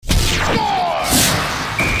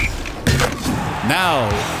Now,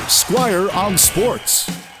 Squire on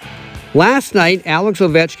Sports. Last night, Alex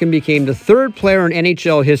Ovechkin became the third player in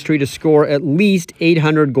NHL history to score at least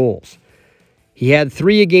 800 goals. He had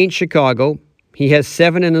 3 against Chicago. He has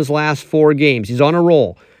 7 in his last 4 games. He's on a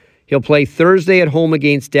roll. He'll play Thursday at home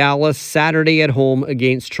against Dallas, Saturday at home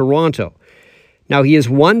against Toronto. Now, he is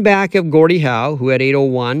one back of Gordie Howe, who had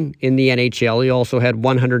 801 in the NHL. He also had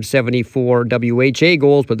 174 WHA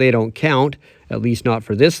goals, but they don't count, at least not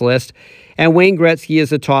for this list. And Wayne Gretzky is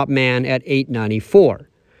the top man at 894.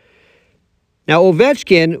 Now,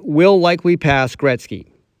 Ovechkin will likely pass Gretzky.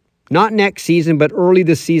 Not next season, but early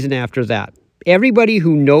the season after that. Everybody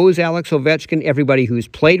who knows Alex Ovechkin, everybody who's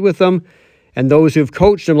played with him, and those who've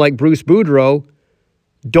coached him like Bruce Boudreau,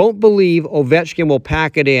 don't believe Ovechkin will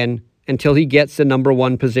pack it in until he gets the number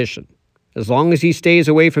 1 position. As long as he stays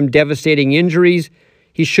away from devastating injuries,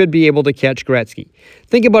 he should be able to catch Gretzky.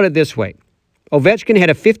 Think about it this way. Ovechkin had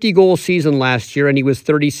a 50-goal season last year, and he was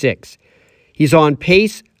 36. He's on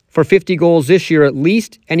pace for 50 goals this year at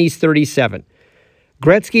least, and he's 37.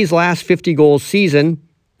 Gretzky's last 50-goal season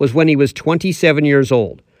was when he was 27 years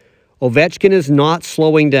old. Ovechkin is not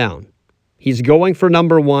slowing down. He's going for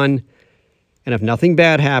number 1, and if nothing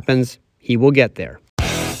bad happens, he will get there.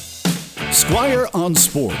 Squire on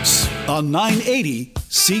Sports on 980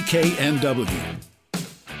 CKNW.